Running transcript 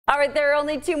All right, there are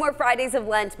only 2 more Fridays of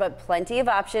Lent, but plenty of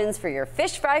options for your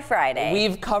Fish Fry Friday.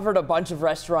 We've covered a bunch of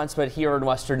restaurants, but here in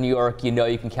Western New York, you know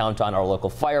you can count on our local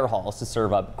fire halls to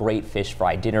serve up great fish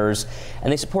fry dinners,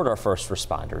 and they support our first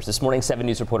responders. This morning, 7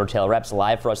 News reporter Taylor Epps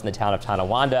live for us in the town of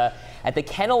Tonawanda at the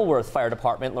Kenilworth Fire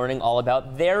Department, learning all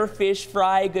about their fish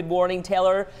fry. Good morning,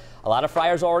 Taylor. A lot of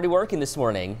fryers already working this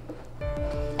morning.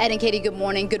 Ed and Katie, good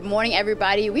morning. Good morning,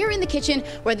 everybody. We are in the kitchen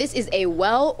where this is a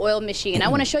well-oiled machine. I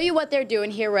want to show you what they're doing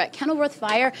here. We're at Kenilworth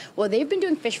Fire. Well, they've been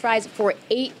doing fish fries for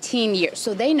 18 years,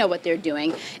 so they know what they're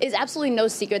doing. It is absolutely no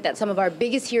secret that some of our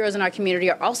biggest heroes in our community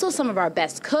are also some of our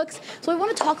best cooks. So we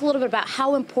want to talk a little bit about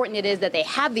how important it is that they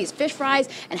have these fish fries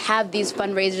and have these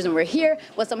fundraisers. And we're here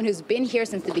with someone who's been here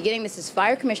since the beginning. This is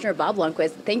Fire Commissioner Bob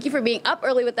Lundquist. Thank you for being up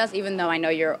early with us, even though I know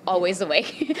you're always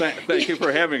awake. Thank you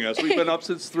for having us. We've been up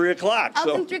since 3 o'clock. Up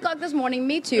since 3 o'clock this morning.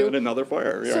 Me too. And another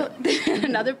fire, yeah. So,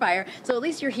 another fire. So at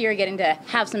least you're here getting to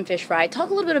have some fish fry. Talk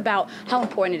a little bit about how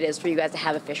important it is for you guys to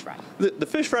have a fish fry. The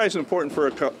fish fry is important for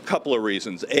a couple of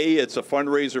reasons. A, it's a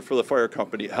fundraiser for the fire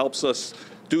company. It helps us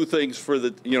do things for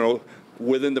the,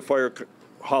 within the fire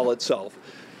hall itself.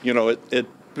 It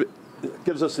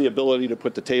gives us the ability to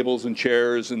put the tables and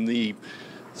chairs and the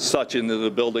such into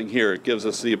the building here. It gives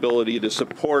us the ability to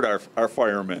support our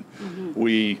firemen. Mm-hmm.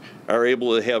 We are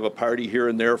able to have a party here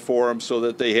and there for them so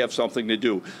that they have something to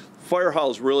do. Fire hall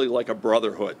is really like a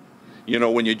brotherhood.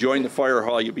 When you join the fire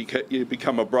hall, you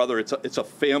become a brother. It's a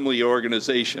family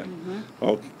organization. Mm-hmm.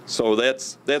 Oh, so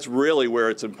that's really where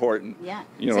it's important. Yeah.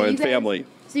 And family.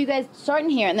 So you guys starting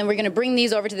here, and then we're going to bring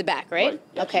these over to the back, right?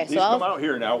 Yes. Okay. These come out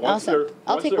here now.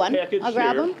 I'll take one. I'll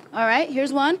grab them. All right.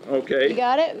 Here's one. Okay. You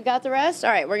got it. We got the rest.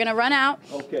 All right. We're going to run out.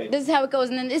 Okay. This is how it goes,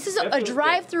 and then this is a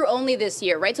drive-through only this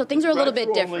year, right? So things are a little bit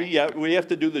different. Only, yeah, we have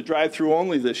to do the drive-through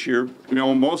only this year.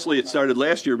 Mostly it started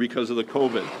last year because of the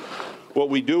COVID. What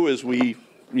we do is we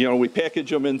package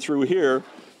them in through here.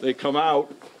 They come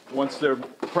out once they're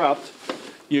prepped.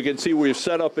 You can see we've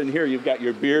set up in here. You've got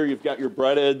your beer, you've got your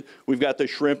breaded, we've got the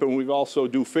shrimp, and we've also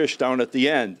do fish down at the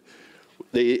end.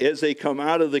 As they come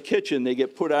out of the kitchen, they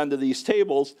get put onto these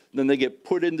tables, then they get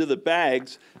put into the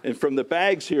bags, and from the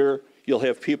bags here, you'll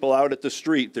have people out at the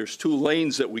street. There's 2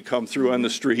 lanes that we come through on the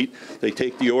street. They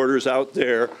take the orders out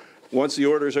there. Once the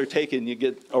orders are taken, you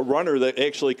get a runner that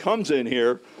actually comes in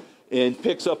here and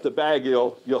picks up the bag.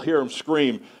 You'll hear him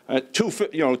scream,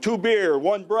 2 beer,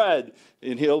 1 bread,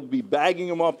 and he'll be bagging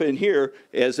them up in here.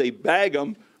 As they bag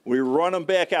them, we run them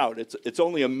back out. It's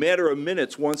only a matter of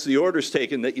minutes once the order's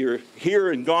taken that you're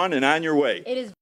here and gone and on your way. It is